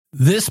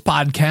This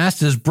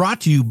podcast is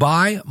brought to you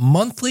by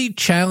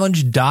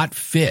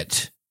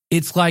monthlychallenge.fit.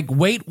 It's like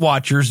Weight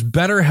Watchers,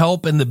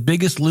 BetterHelp, and The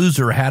Biggest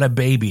Loser had a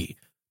baby.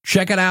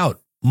 Check it out,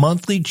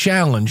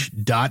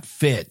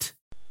 monthlychallenge.fit.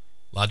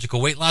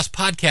 Logical Weight Loss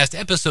Podcast,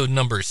 episode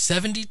number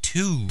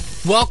 72.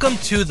 Welcome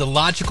to the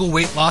Logical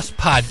Weight Loss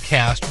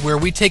Podcast, where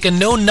we take a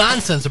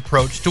no-nonsense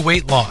approach to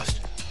weight loss.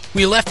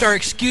 We left our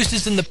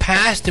excuses in the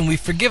past, and we've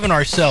forgiven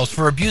ourselves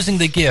for abusing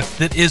the gift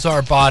that is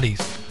our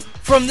bodies.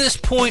 From this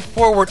point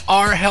forward,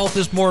 our health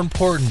is more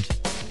important.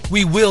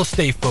 We will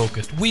stay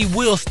focused. We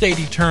will stay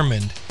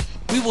determined.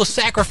 We will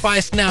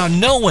sacrifice now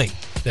knowing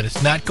that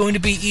it's not going to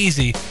be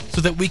easy so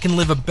that we can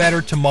live a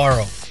better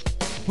tomorrow.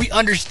 We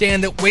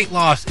understand that weight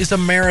loss is a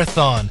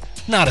marathon,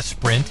 not a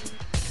sprint.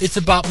 It's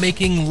about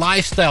making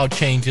lifestyle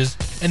changes,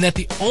 and that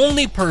the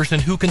only person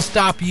who can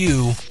stop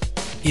you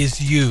is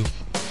you.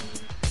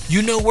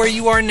 You know where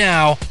you are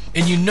now,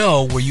 and you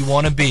know where you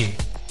want to be.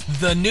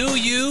 The new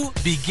you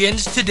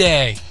begins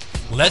today.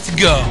 Let's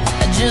go.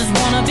 I just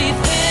wanna be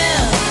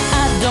thin.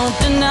 I don't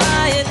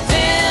deny it.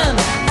 Thin.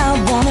 I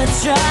wanna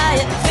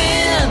try it.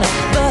 Thin.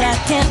 But I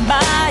can't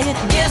buy it.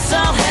 Guess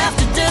I'll have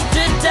to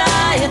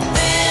diet.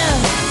 Thin.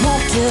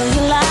 Won't kill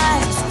your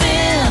life.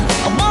 Thin.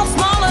 I want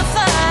smaller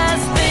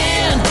thighs.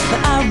 Thin.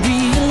 But I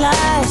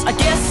realize I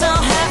guess I'll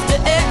have to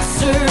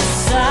exercise.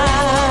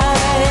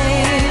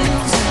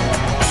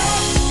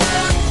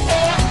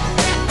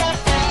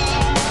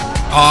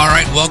 All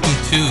right, welcome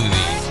to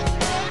the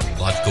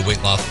Logical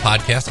Weight Loss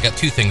Podcast. I got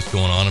two things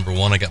going on. Number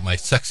one, I got my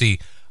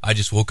sexy I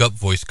just woke up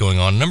voice going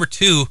on. Number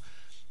two,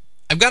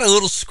 I've got a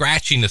little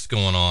scratchiness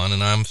going on,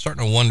 and I'm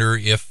starting to wonder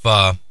if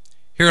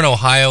here in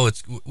Ohio,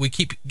 we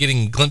keep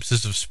getting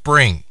glimpses of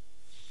spring,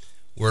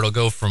 where it'll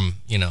go from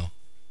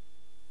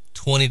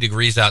 20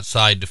 degrees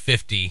outside to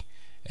 50,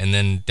 and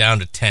then down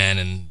to 10,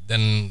 and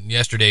then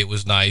yesterday it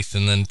was nice,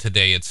 and then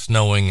today it's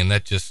snowing, and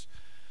that just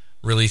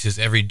releases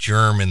every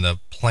germ in the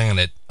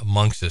planet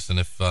amongst us. And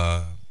if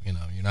you're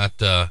not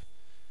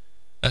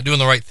doing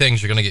the right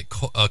things, you're going to get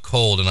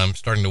cold, and I'm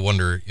starting to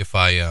wonder if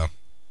I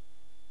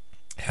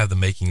have the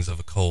makings of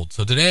a cold.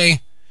 So today,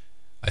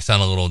 I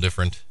sound a little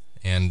different,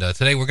 and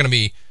today we're going to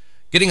be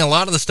getting a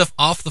lot of the stuff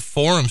off the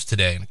forums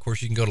today. And of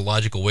course, you can go to go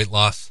to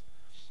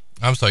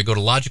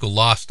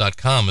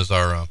logicalloss.com is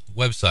our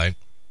website.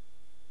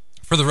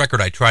 For the record,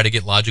 I try to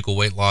get Logical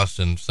Weight Loss,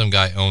 and some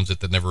guy owns it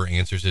that never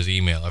answers his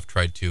email. I've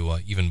tried to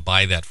even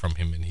buy that from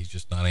him, and he's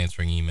just not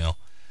answering email.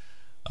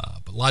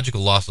 But Logical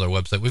Loss is our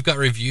website. We've got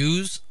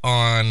reviews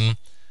on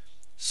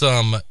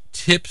some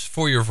tips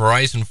for your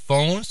Verizon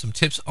phone, some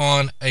tips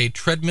on a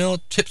treadmill,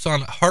 tips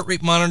on heart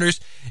rate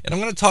monitors, and I'm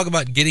going to talk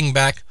about getting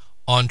back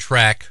on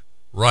track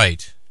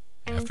right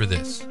after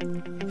this.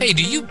 Hey,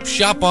 do you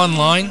shop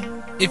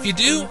online? If you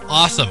do,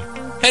 awesome.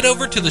 Head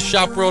over to the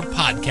Shop World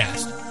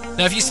Podcast.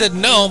 Now, if you said,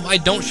 no, I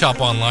don't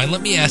shop online, let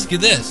me ask you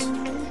this.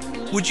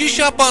 Would you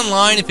shop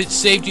online if it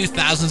saved you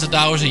thousands of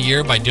dollars a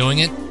year by doing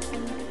it?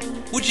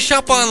 Would you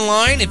shop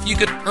online if you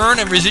could earn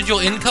a residual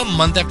income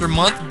month after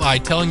month by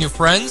telling your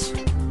friends?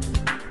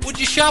 Would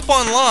you shop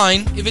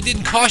online if it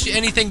didn't cost you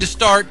anything to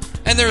start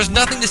and there is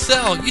nothing to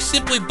sell? You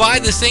simply buy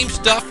the same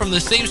stuff from the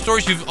same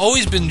stores you've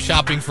always been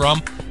shopping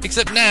from,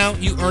 except now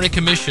you earn a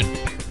commission.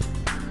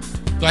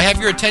 Do I have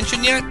your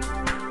attention yet?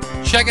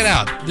 Check it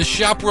out, the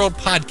Shop World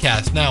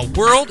Podcast. Now,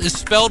 world is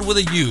spelled with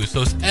a U,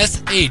 so it's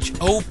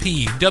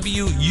SHOPWURLD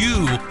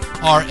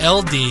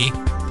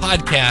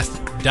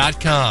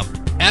podcast.com.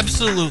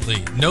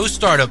 Absolutely no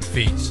startup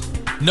fees,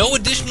 no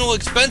additional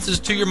expenses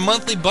to your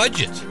monthly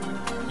budget.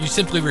 You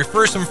simply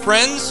refer some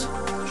friends,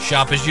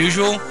 shop as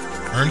usual,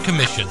 earn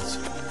commissions.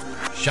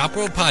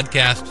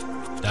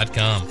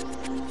 ShopWorldPodcast.com.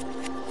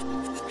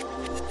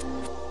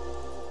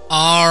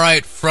 All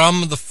right,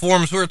 from the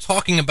forums, we were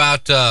talking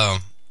about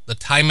the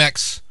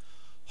Timex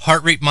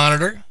heart rate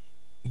monitor.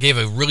 Gave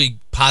a really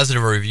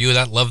positive review of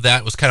that. Loved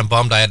that. Was kind of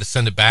bummed I had to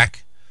send it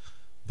back,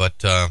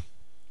 but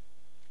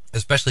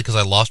especially because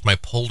I lost my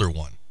Polder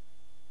one.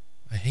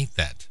 I hate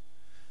that.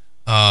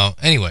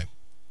 Anyway,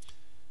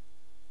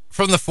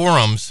 from the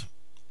forums,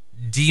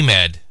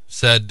 DMed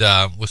said,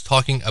 was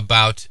talking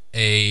about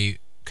a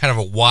kind of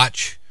a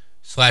watch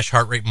 /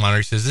 heart rate monitor.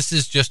 He says, this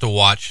is just a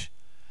watch.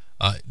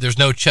 There's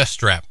no chest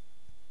strap.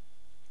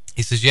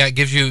 He says, yeah, it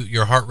gives you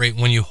your heart rate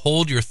when you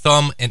hold your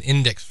thumb and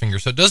index finger.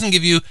 So it doesn't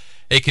give you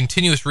a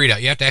continuous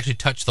readout. You have to actually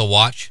touch the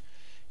watch.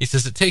 He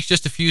says it takes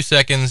just a few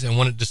seconds, and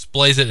when it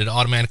displays it, it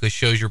automatically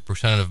shows your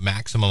percent of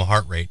maximum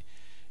heart rate.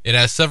 It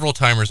has several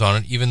timers on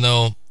it. Even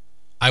though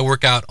I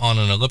work out on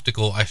an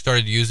elliptical, I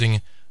started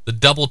using the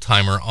double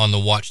timer on the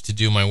watch to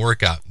do my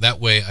workout. That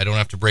way, I don't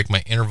have to break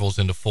my intervals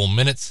into full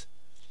minutes.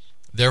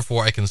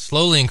 Therefore, I can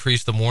slowly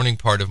increase the morning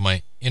part of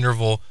my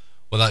interval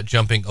without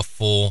jumping a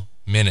full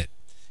minute.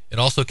 It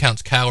also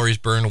counts calories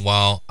burned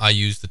while I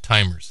use the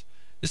timers.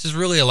 This has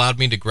really allowed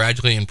me to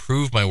gradually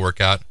improve my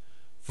workout.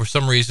 For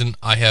some reason,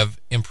 I have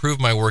improved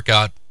my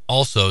workout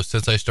also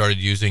since I started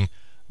using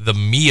the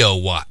Mio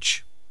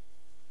watch.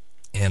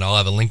 And I'll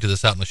have a link to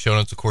this out in the show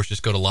notes. Of course,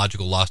 just go to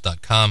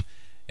logicalloss.com,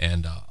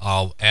 and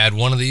I'll add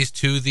one of these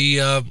to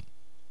the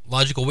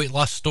Logical Weight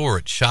Loss store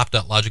at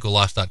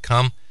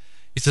shop.logicalloss.com.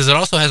 He says it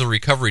also has a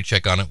recovery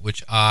check on it,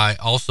 which I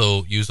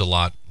also use a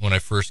lot when I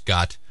first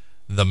got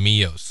the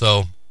Mio.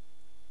 So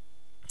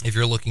if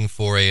you're looking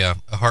for a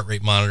heart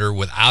rate monitor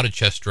without a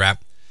chest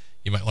strap,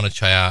 you might want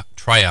to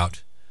try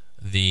out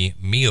the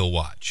Mio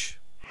watch.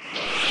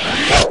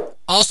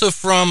 Also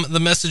from the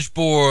message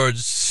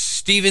boards,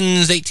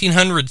 Stevens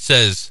 1800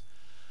 says,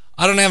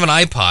 I don't have an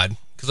iPod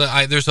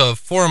because there's a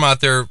forum out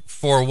there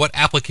for what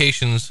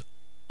applications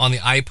on the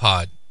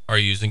iPod are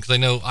using. Because I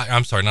know,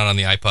 I'm sorry, not on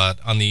the iPod,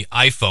 on the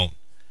iPhone.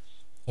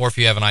 Or if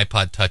you have an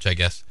iPod Touch, I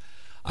guess.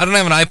 I don't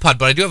have an iPod,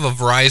 but I do have a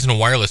Verizon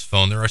wireless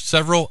phone. There are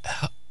several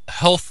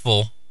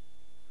healthful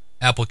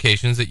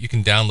applications that you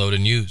can download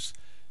and use.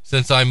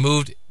 Since I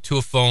moved to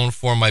a phone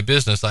for my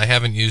business, I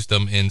haven't used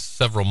them in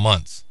several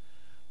months.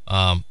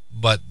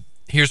 But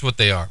here's what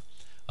they are.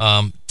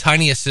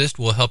 Tiny Assist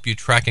will help you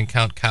track and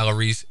count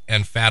calories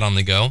and fat on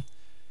the go.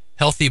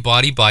 Healthy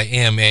Body by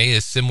AMA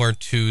is similar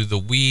to the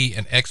Wii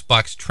and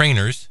Xbox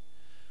trainers.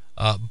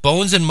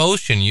 Bones in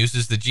Motion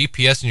uses the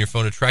GPS in your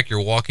phone to track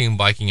your walking,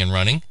 biking, and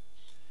running.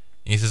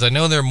 And he says, I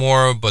know there are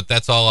more, but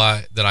that's all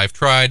that I've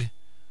tried.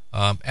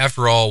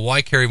 After all,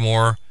 why carry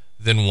more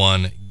than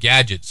one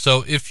gadget?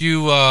 So if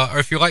you're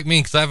like me,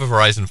 because I have a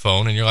Verizon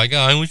phone, and you're like, oh,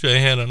 I wish I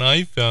had an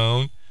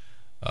iPhone,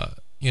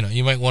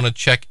 you might want to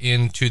check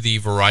into the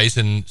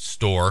Verizon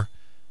store,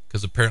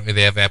 because apparently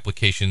they have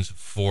applications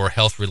for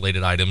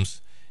health-related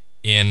items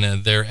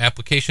in their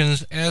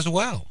applications as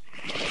well.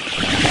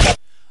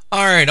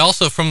 All right,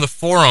 also from the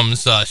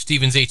forums,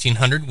 Stevens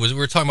 1800, we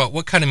were talking about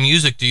what kind of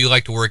music do you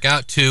like to work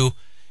out to,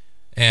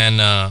 and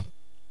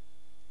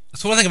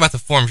so one thing about the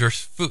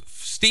forums,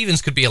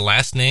 Stevens could be a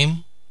last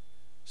name,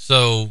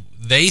 so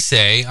they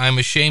say, I'm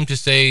ashamed to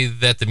say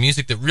that the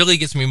music that really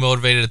gets me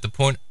motivated at the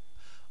point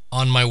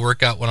on my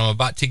workout when I'm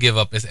about to give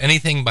up is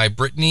anything by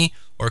Britney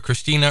or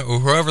Christina or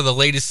whoever the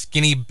latest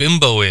skinny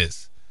bimbo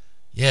is.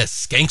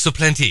 Yes, skanks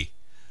aplenty.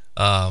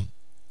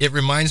 It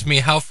reminds me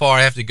how far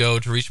I have to go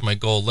to reach my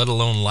goal, let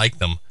alone like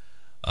them.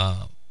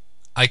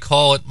 I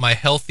call it my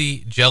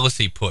healthy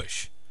jealousy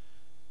push.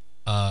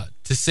 To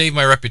save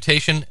my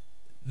reputation,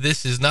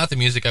 this is not the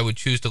music I would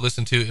choose to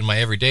listen to in my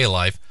everyday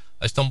life.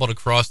 I stumbled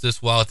across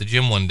this while at the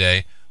gym one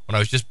day when I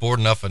was just bored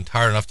enough and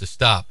tired enough to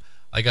stop.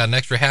 I got an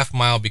extra half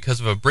mile because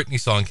of a Britney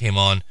song came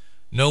on.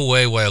 No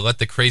way will I let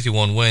the crazy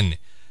one win.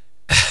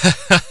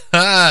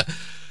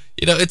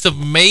 It's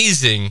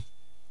amazing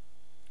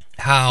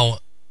how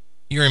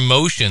your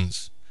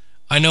emotions.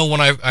 I know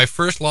when I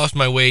first lost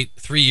my weight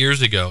 3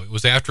 years ago, it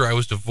was after I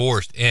was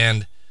divorced,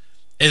 and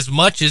as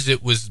much as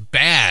it was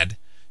bad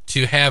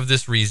to have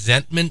this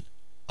resentment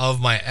of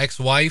my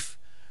ex-wife,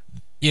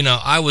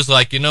 I was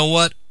like, you know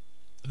what?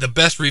 The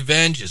best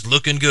revenge is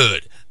looking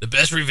good. The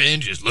best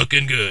revenge is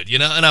looking good,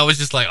 and I was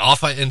just like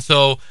off. And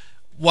so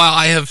while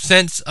I have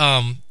since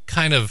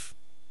kind of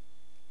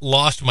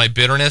lost my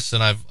bitterness,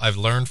 and I've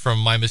learned from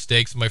my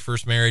mistakes in my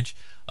first marriage,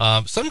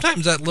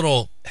 sometimes that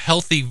little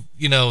healthy,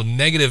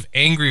 negative,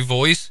 angry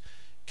voice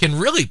can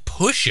really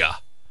push you.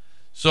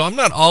 So I'm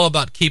not all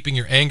about keeping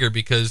your anger,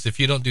 because if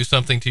you don't do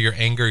something to your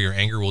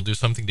anger will do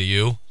something to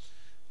you.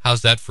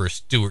 How's that for a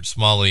Stuart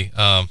Smalley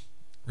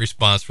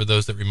response for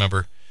those that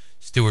remember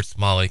Stuart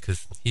Smalley,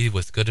 because he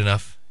was good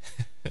enough.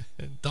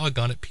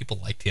 Doggone it, people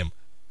liked him.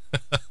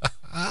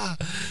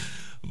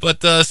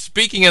 But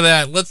speaking of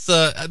that, let's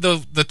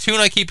the tune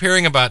I keep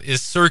hearing about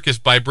is Circus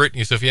by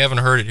Britney. So if you haven't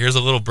heard it, here's a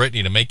little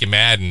Britney to make you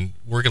mad and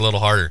work a little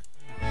harder.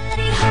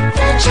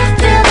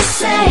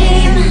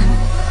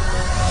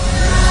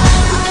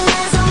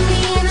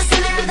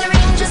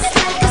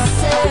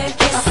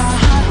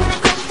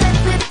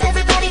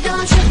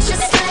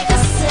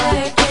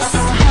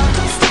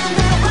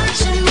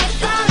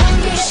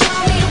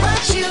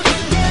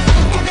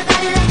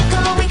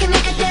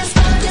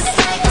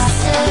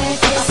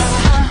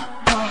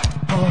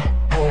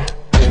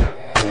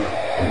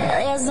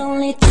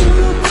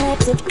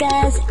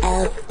 Guys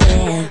out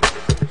there,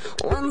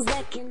 ones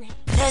that can.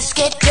 Let's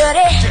get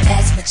dirty,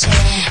 that's my jam.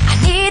 I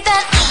need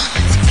that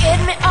to get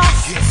me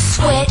off,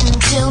 sweating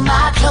till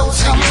my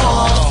clothes come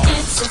off.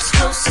 It's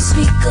explosive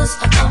speakers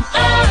are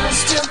pumping,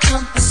 still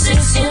jumping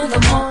 6 in the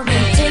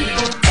morning.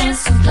 Table and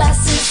some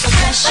glasses of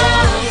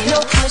passion,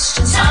 no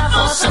questions, time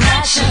for some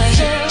action.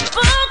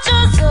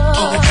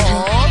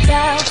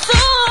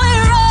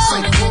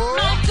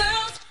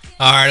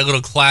 All right, a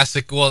little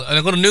classic, a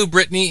little new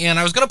Britney, and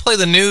I was going to play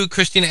the new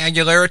Christina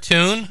Aguilera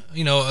tune,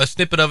 a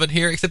snippet of it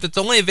here, except it's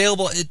only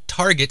available at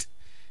Target,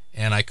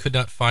 and I could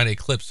not find a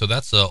clip, so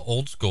that's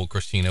old school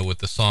Christina with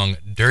the song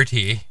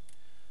Dirty,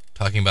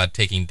 talking about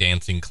taking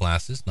dancing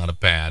classes, not a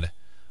bad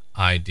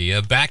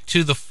idea. Back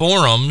to the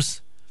forums.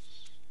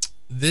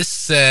 This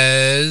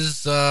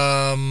says,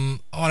 and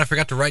I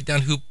forgot to write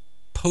down who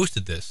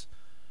posted this.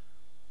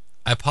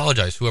 I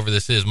apologize, whoever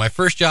this is. My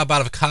first job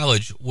out of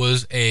college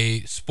was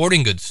a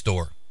sporting goods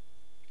store.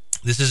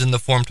 This is in the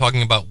form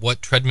talking about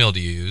what treadmill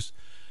do you use.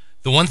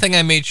 The one thing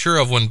I made sure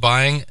of when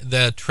buying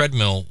the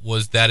treadmill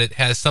was that it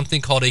has something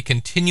called a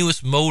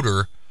continuous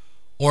motor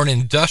or an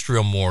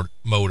industrial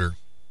motor.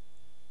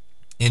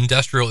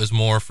 Industrial is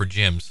more for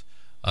gyms.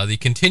 The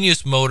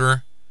continuous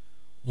motor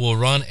will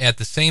run at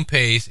the same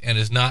pace and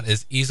is not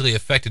as easily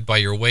affected by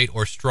your weight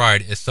or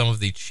stride as some of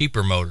the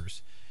cheaper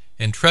motors.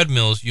 In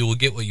treadmills, you will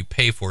get what you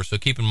pay for, so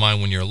keep in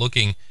mind when you're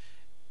looking,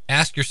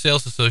 ask your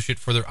sales associate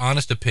for their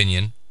honest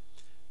opinion,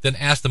 then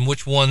ask them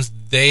which ones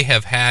they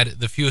have had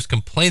the fewest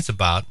complaints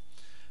about,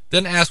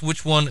 then ask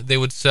which one they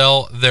would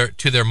sell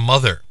to their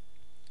mother.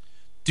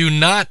 Do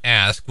not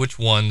ask which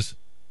ones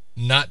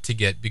not to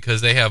get,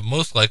 because they have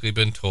most likely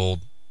been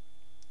told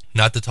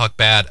not to talk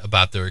bad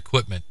about their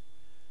equipment.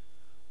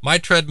 My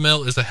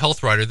treadmill is a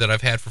Health Rider that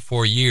I've had for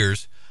 4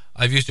 years.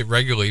 I've used it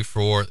regularly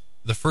for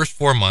the first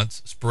 4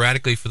 months,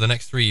 sporadically for the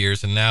next 3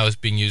 years, and now is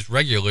being used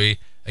regularly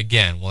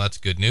again. Well, that's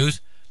good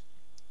news.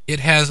 It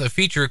has a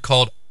feature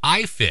called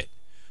iFit,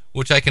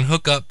 which I can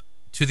hook up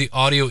to the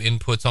audio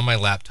inputs on my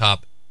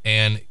laptop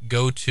and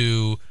go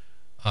to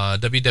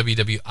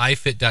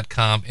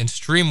www.ifit.com and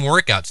stream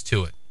workouts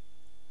to it.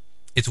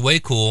 It's way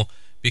cool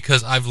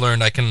because I've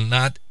learned I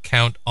cannot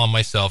count on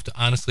myself to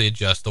honestly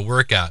adjust the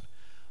workout.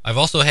 I've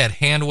also had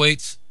hand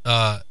weights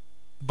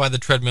by the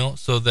treadmill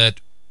so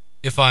that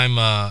if I'm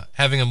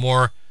having a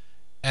more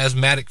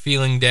asthmatic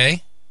feeling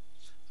day,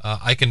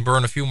 I can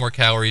burn a few more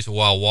calories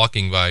while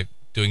walking by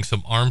doing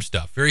some arm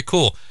stuff. Very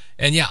cool.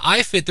 And yeah,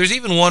 iFit, there's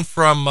even one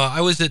from,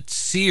 I was at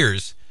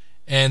Sears,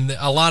 and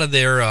a lot of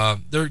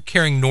they're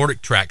carrying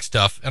Nordic Track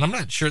stuff, and I'm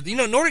not sure,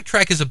 Nordic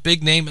Track is a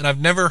big name, and I've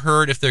never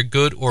heard if they're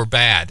good or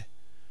bad.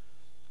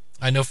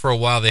 I know for a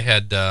while they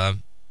had,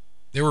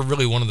 they were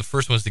really one of the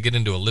first ones to get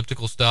into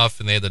elliptical stuff,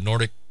 and they had the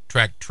Nordic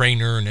Track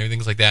trainer and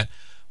everything like that.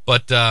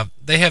 But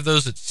they have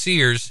those at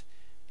Sears,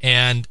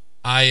 and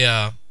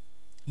I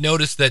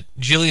noticed that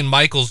Jillian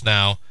Michaels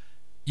now,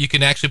 you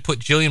can actually put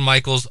Jillian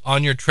Michaels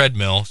on your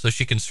treadmill so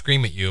she can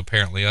scream at you,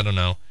 apparently. I don't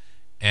know.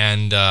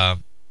 And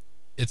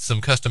it's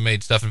some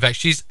custom-made stuff. In fact,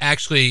 she's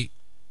actually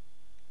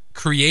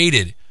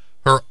created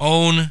her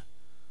own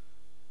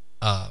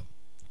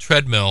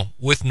treadmill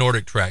with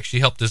Nordic Track. She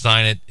helped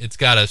design it. It's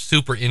got a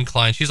super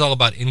incline. She's all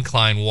about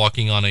incline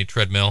walking on a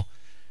treadmill.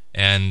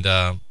 And,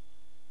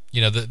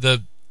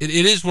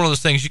 it is one of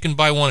those things. You can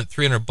buy one at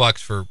 $300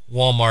 for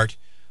Walmart,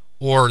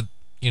 or,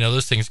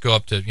 those things go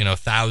up to,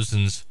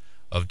 thousands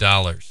of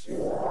dollars.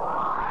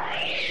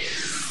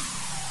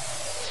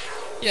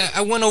 Yeah,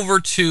 I went over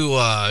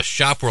to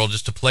Shop World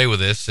just to play with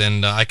this,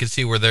 and I could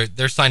see where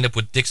they're signed up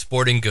with Dick's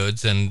Sporting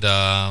Goods, and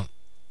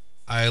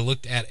I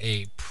looked at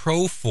a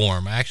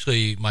ProForm.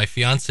 Actually, my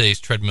fiance's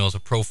treadmill is a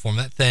ProForm.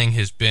 That thing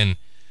has been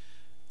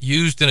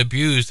used and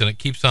abused, and it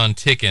keeps on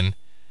ticking.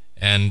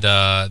 And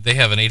they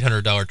have an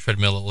 $800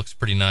 treadmill that looks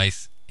pretty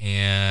nice,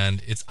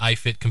 and it's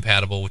iFit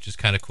compatible, which is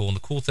kind of cool. And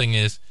the cool thing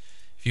is,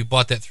 if you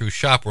bought that through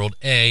Shop World,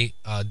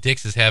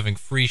 Dick's is having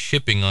free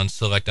shipping on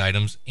select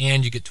items,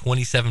 and you get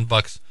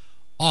 $27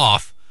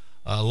 off.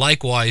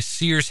 Likewise,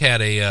 Sears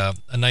had a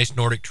nice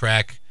Nordic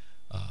Track,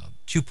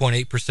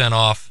 2.8%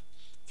 off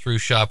through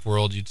Shop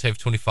World. You'd save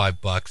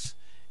 $25,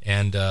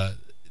 and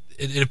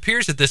it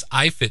appears that this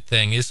iFit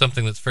thing is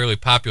something that's fairly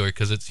popular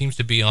because it seems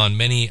to be on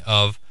many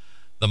of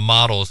the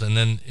models. And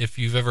then if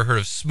you've ever heard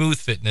of Smooth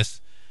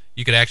Fitness,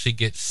 you could actually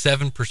get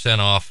 7%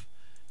 off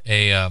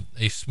a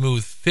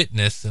Smooth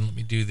Fitness. And let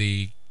me do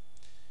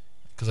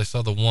because I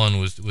saw the one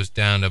was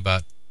down to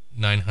about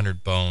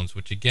 900 bones,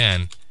 which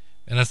again,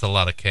 and that's a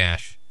lot of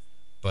cash,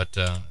 but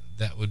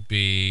that would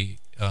be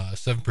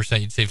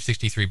 7%. You'd save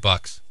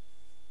 $63,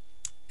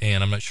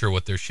 and I'm not sure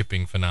what their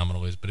shipping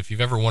phenomenal is. But if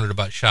you've ever wondered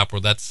about Shop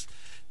World, that's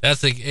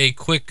a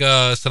quick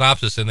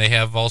synopsis. And they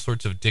have all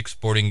sorts of Dick's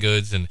Sporting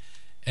Goods and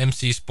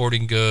MC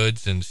Sporting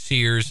Goods and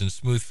Sears and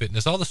Smooth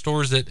Fitness, all the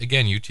stores that,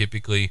 again, you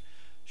typically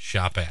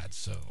shop at.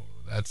 So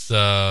that's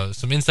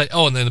some insight.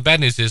 Oh, and then the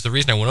bad news is the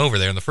reason I went over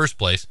there in the first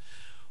place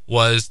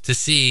was to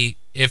see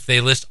if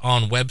they list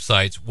on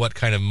websites what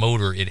kind of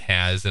motor it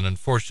has, and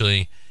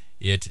unfortunately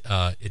it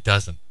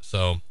doesn't.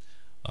 So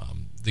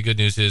the good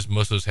news is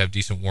most of those have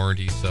decent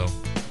warranties. So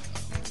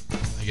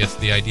I guess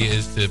the idea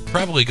is to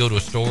probably go to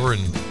a store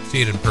and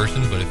see it in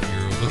person. But if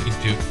you're looking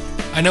to,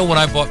 I know when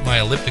I bought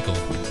my elliptical,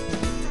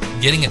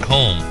 getting it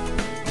home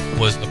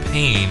was a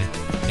pain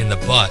in the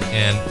butt,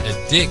 and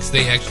at Dick's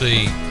they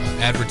actually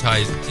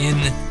advertise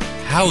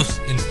in-house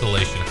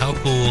installation. How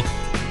cool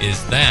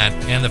is that?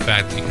 And the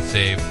fact that you can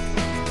save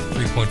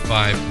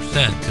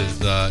 3.5%,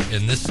 because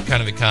in this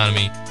kind of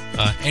economy,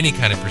 any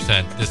kind of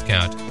percent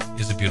discount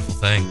is a beautiful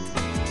thing.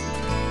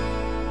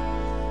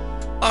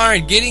 All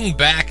right, getting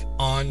back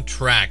on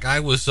track.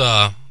 I was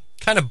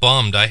kind of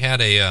bummed. I had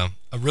a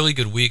really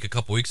good week a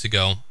couple weeks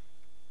ago,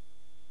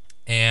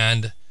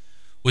 and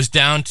was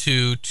down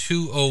to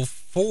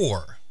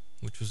 204,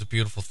 which was a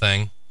beautiful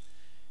thing,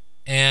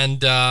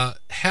 and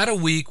had a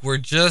week where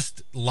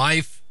just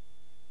life,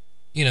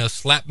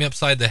 slapped me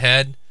upside the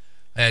head.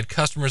 I had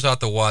customers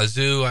out the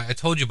wazoo. I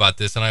told you about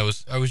this, and I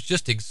was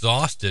just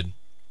exhausted,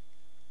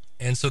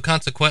 and so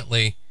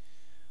consequently,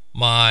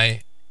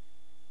 my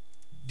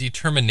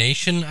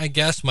determination, I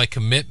guess, my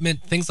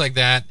commitment, things like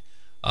that.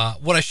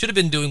 What I should have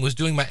been doing was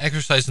doing my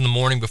exercise in the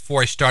morning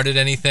before I started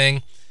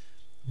anything.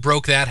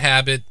 Broke that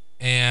habit,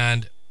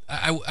 and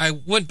I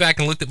went back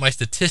and looked at my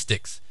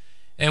statistics,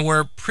 and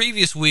where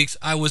previous weeks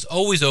I was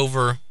always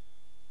over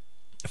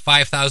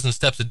 5,000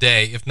 steps a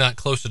day, if not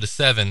closer to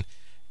 7,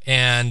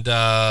 and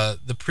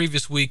the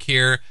previous week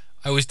here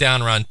I was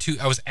down around 2.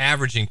 I was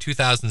averaging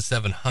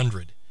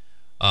 2,700.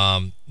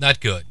 Not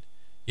good.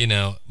 You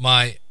know,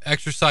 my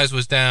exercise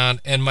was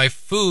down, and my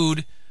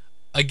food,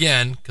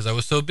 again, because I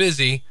was so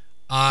busy,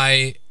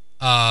 I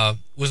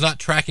was not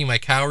tracking my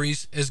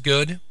calories as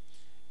good,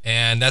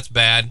 and that's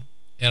bad.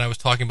 And I was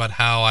talking about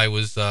how I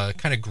was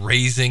kind of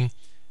grazing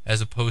as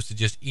opposed to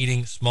just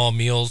eating small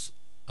meals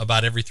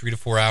about every 3 to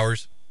 4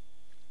 hours.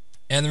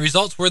 And the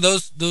results were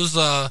those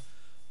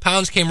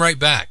pounds came right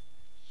back.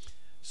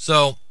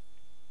 So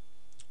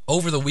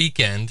over the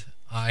weekend,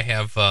 I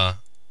have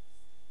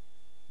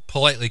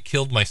politely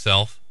killed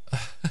myself.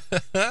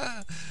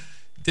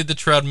 Did the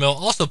treadmill,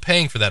 also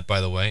paying for that,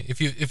 by the way.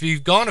 If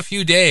you've gone a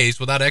few days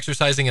without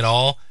exercising at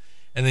all,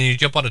 and then you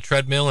jump on a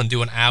treadmill and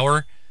do an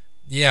hour,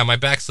 yeah, my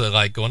back's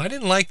like going, I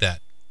didn't like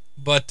that.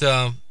 But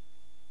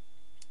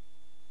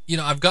you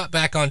know, I've got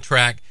back on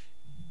track.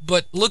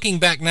 But looking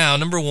back now,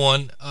 number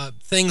one,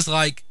 things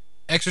like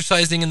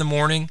exercising in the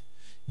morning,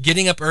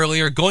 getting up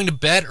earlier, going to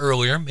bed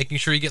earlier, making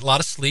sure you get a lot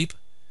of sleep,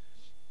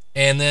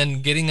 and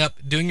then getting up,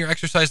 doing your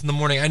exercise in the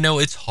morning. I know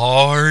it's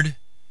hard,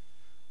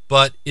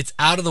 but it's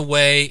out of the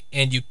way,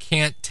 and you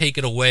can't take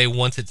it away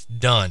once it's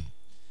done.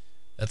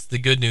 That's the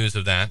good news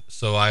of that.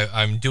 So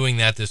I'm doing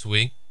that this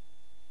week.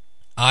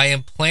 I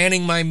am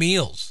planning my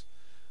meals.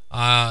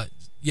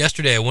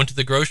 Yesterday, I went to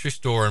the grocery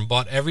store and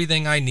bought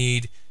everything I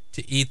need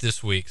to eat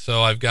this week.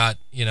 So I've got,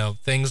 you know,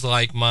 things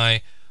like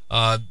my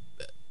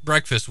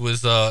breakfast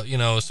was, you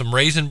know, some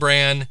Raisin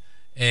Bran,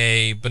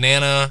 a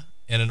banana,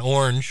 and an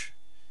orange.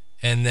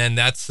 And then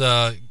that's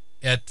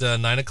at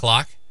 9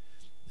 o'clock.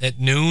 At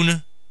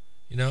noon,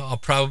 you know, I'll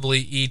probably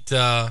eat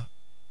a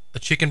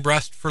chicken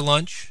breast for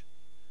lunch.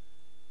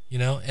 You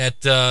know,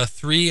 at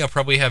 3, I'll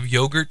probably have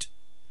yogurt.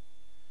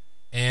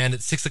 And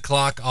at 6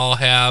 o'clock, I'll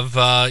have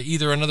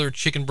either another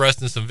chicken breast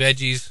and some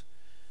veggies.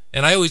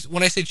 And I always,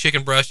 when I say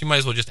chicken breast, you might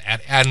as well just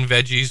add in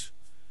veggies,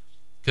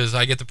 because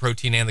I get the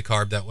protein and the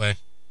carb that way.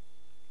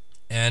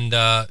 And,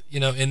 you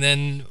know, and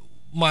then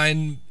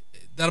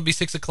that'll be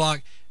 6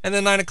 o'clock. And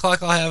then 9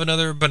 o'clock, I'll have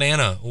another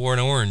banana or an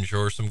orange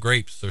or some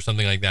grapes or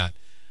something like that.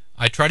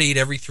 I try to eat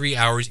every 3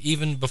 hours,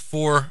 even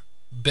before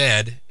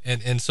bed.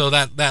 And so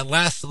that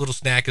last little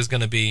snack is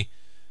going to be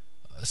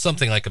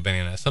something like a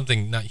banana,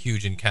 something not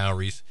huge in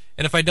calories.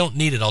 And if I don't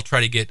need it, I'll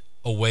try to get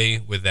away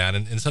with that.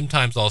 And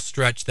sometimes I'll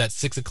stretch that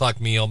 6 o'clock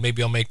meal.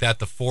 Maybe I'll make that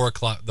the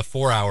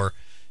 4 hour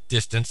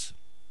distance.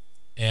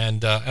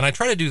 And I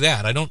try to do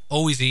that. I don't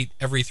always eat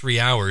every 3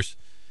 hours.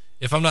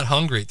 If I'm not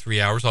hungry at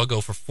 3 hours, I'll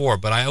go for 4.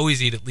 But I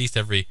always eat at least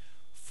every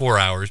 4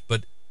 hours.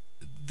 But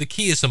the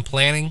key is some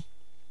planning.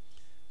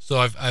 So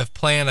I've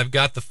planned. I've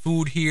got the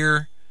food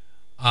here.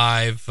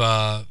 I've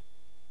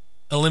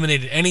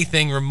eliminated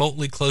anything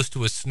remotely close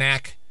to a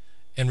snack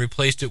and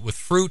replaced it with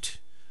fruit.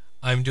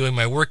 I'm doing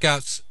my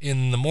workouts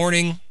in the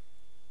morning,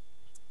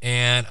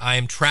 and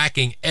I'm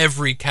tracking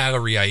every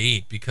calorie I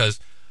eat, because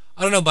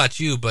I don't know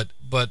about you, but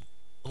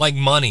like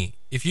money,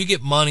 if you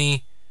get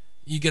money,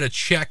 you get a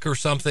check or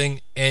something,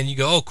 and you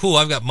go, oh, cool,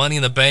 I've got money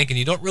in the bank, and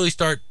you don't really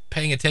start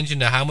paying attention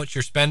to how much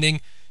you're spending,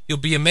 you'll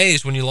be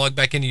amazed when you log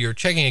back into your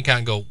checking account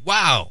and go,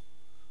 wow,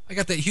 I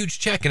got that huge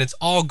check, and it's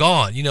all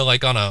gone. You know,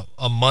 like on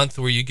a month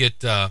where you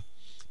get,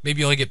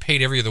 maybe you only get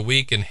paid every other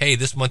week, and hey,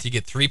 this month you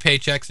get 3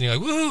 paychecks, and you're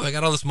like, woohoo, I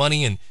got all this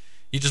money, and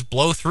you just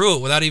blow through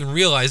it without even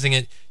realizing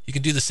it. You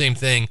can do the same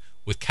thing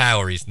with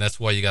calories, and that's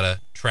why you got to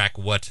track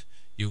what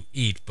you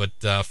eat. But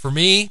for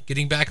me,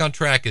 getting back on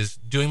track is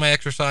doing my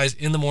exercise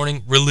in the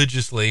morning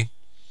religiously,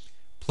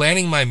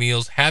 planning my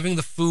meals, having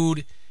the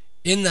food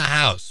in the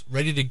house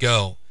ready to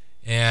go.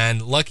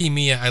 And lucky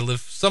me, I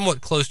live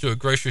somewhat close to a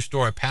grocery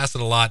store. I pass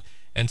it a lot.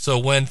 And so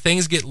when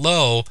things get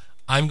low,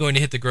 I'm going to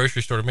hit the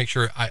grocery store to make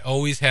sure I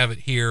always have it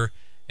here.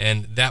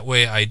 And that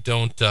way I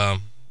don't,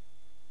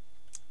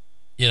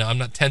 you know, I'm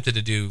not tempted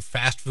to do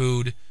fast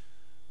food.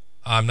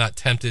 I'm not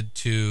tempted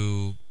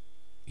to,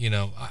 you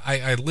know,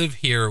 I live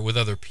here with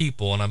other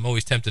people, and I'm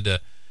always tempted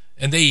to,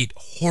 and they eat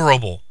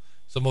horrible.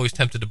 So I'm always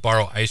tempted to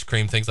borrow ice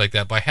cream, things like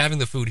that. By having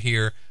the food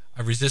here,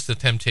 I resist the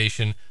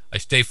temptation. I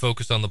stay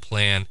focused on the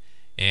plan,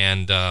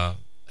 and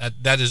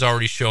that is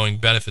already showing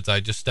benefits.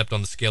 I just stepped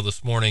on the scale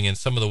this morning, and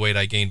some of the weight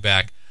I gained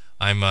back,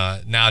 I'm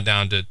now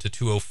down to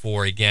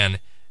 204 again,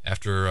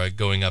 after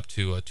going up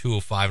to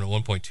 205 and at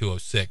one point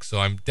 206. So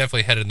I'm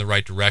definitely headed in the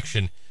right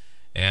direction,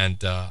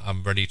 and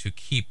I'm ready to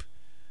keep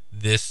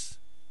this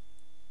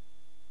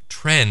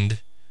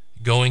trend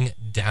going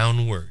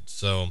downward.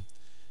 So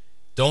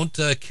don't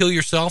kill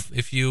yourself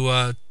if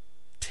you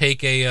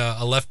take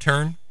a left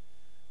turn.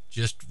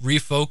 Just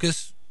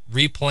refocus,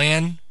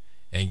 replan,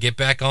 and get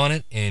back on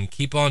it, and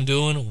keep on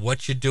doing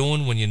what you're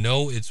doing when you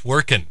know it's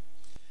working.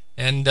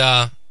 And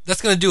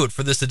that's going to do it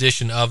for this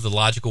edition of the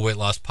Logical Weight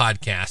Loss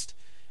Podcast.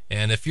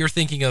 And if you're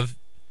thinking of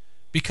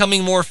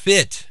becoming more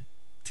fit,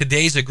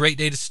 today's a great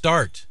day to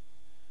start.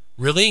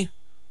 Really?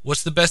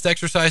 What's the best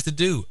exercise to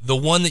do? The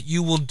one that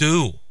you will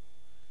do.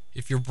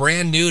 If you're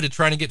brand new to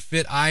trying to get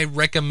fit, I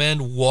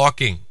recommend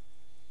walking.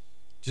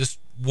 Just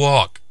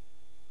walk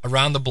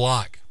around the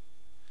block.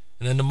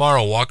 And then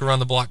tomorrow, walk around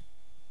the block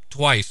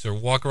twice, or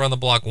walk around the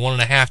block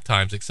 1.5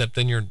 times, except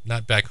then you're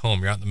not back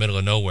home. You're out in the middle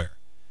of nowhere.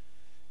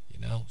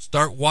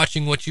 Start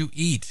watching what you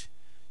eat.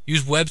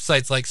 Use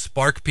websites like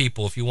Spark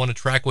People if you want to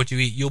track what you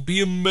eat. You'll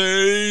be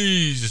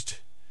amazed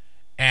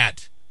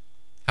at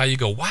how you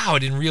go, wow, I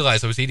didn't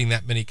realize I was eating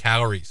that many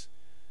calories.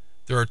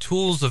 There are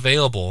tools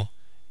available,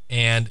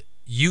 and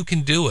you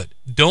can do it.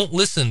 Don't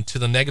listen to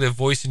the negative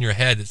voice in your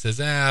head that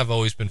says, I've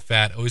always been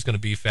fat, always going to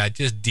be fat,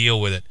 just deal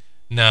with it.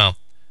 No,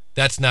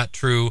 that's not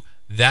true.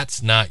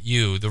 That's not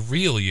you. The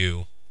real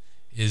you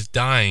is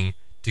dying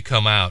to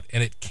come out,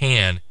 and it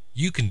can.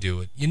 You can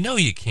do it. You know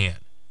you can.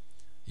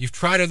 You've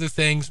tried other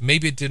things.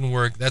 Maybe it didn't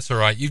work. That's all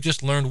right. You've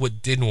just learned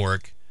what didn't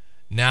work.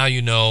 Now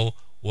you know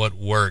what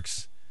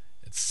works.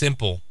 It's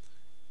simple.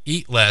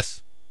 Eat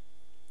less.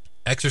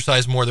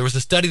 Exercise more. There was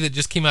a study that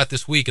just came out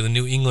this week in the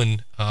New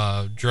England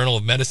Journal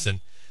of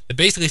Medicine that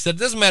basically said it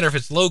doesn't matter if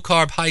it's low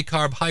carb,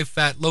 high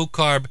fat, low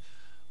carb,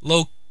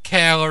 low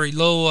calorie,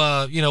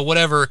 low,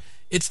 whatever.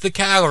 It's the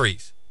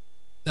calories.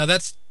 Now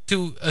that's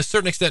to a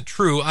certain extent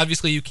true.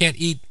 Obviously you can't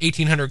eat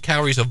 1,800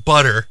 calories of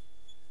butter,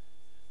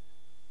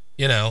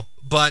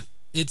 but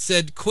it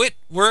said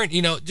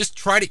just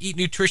try to eat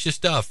nutritious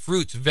stuff,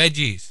 fruits,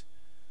 veggies,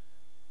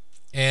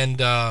 and,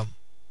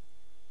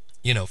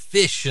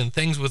 fish and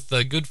things with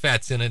good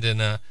fats in it,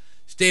 and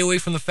stay away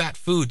from the fat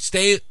food.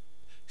 Stay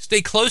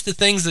close to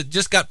things that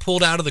just got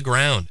pulled out of the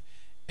ground,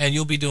 and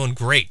you'll be doing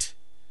great,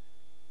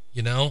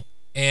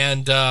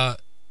 and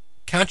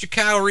count your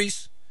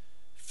calories,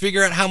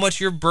 figure out how much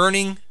you're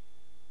burning,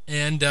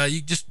 and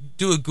you just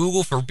do a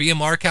Google for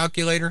BMR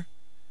calculator,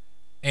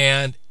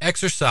 and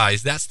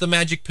exercise. That's the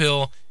magic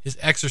pill, is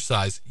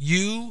exercise.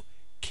 You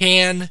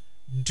can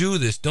do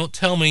this. Don't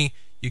tell me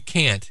you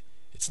can't.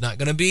 It's not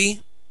going to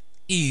be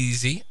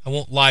easy. I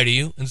won't lie to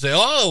you and say,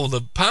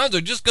 the pounds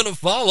are just going to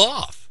fall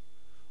off.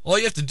 All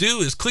you have to do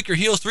is click your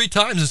heels 3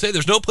 times and say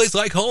there's no place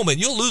like home, and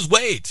you'll lose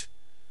weight.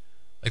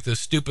 Like those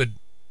stupid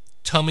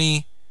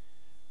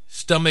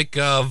stomach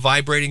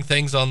vibrating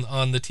things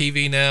on the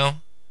TV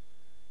now.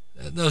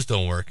 Those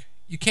don't work.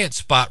 You can't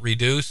spot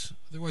reduce.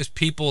 Otherwise,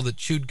 people that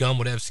chewed gum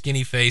would have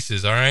skinny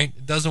faces, all right?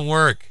 It doesn't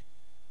work.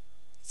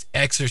 It's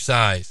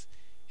exercise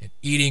and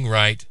eating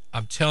right.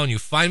 I'm telling you,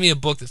 find me a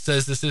book that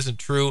says this isn't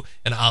true,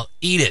 and I'll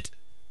eat it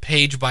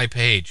page by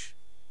page.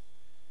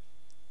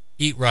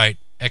 Eat right,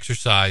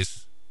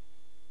 exercise,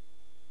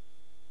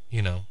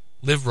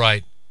 live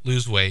right,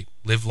 lose weight,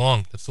 live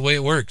long. That's the way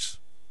it works.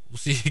 We'll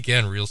see you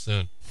again real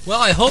soon.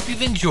 Well, I hope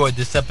you've enjoyed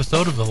this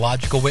episode of the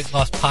Logical Weight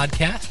Loss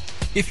Podcast.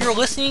 If you're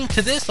listening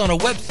to this on a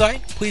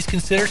website, please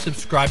consider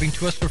subscribing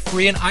to us for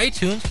free in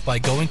iTunes by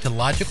going to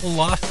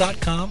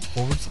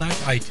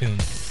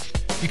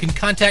logicalloss.com/iTunes. You can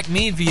contact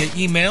me via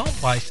email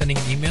by sending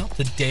an email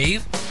to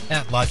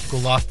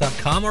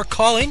dave@logicalloss.com or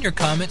call in your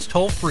comments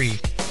toll-free,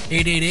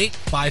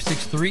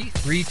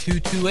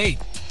 888-563-3228.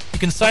 You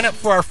can sign up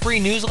for our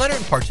free newsletter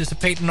and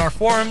participate in our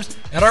forums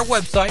at our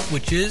website,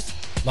 which is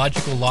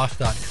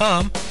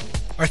logicalloss.com.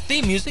 Our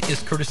theme music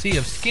is courtesy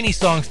of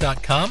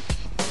skinnysongs.com.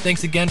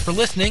 Thanks again for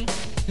listening.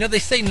 They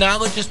say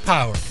knowledge is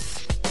power.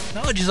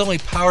 Knowledge is only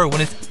power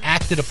when it's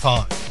acted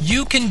upon.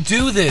 You can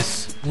do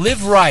this.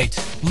 Live right.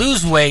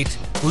 Lose weight.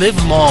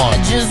 Live long. I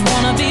just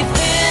wanna be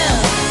thin.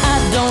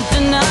 I don't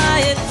deny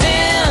it.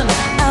 Thin.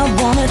 I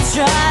wanna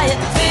try it.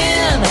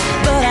 Thin.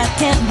 But I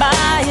can't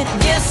buy it.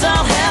 Guess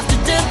I'll have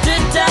to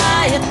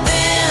diet.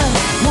 Thin.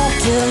 Won't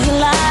tell you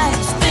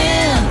lies.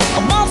 Thin. I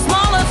want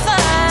smaller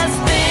thighs.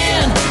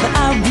 Thin. But I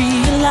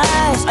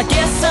realize I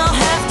guess I'll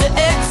have to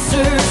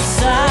exercise.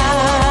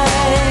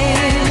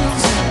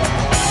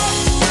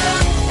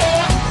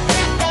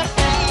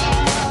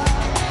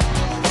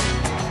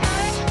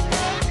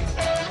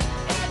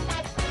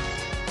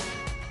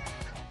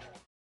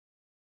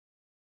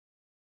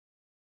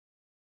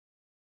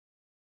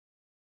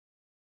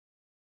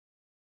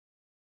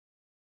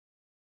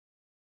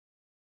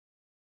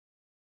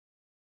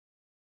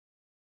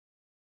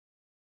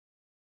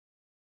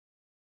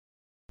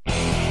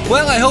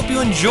 Well, I hope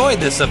you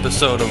enjoyed this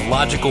episode of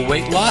Logical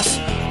Weight Loss.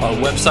 Our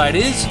website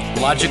is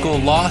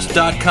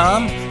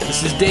logicalloss.com.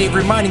 This is Dave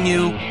reminding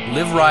you,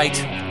 live right,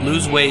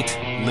 lose weight,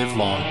 live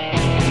long.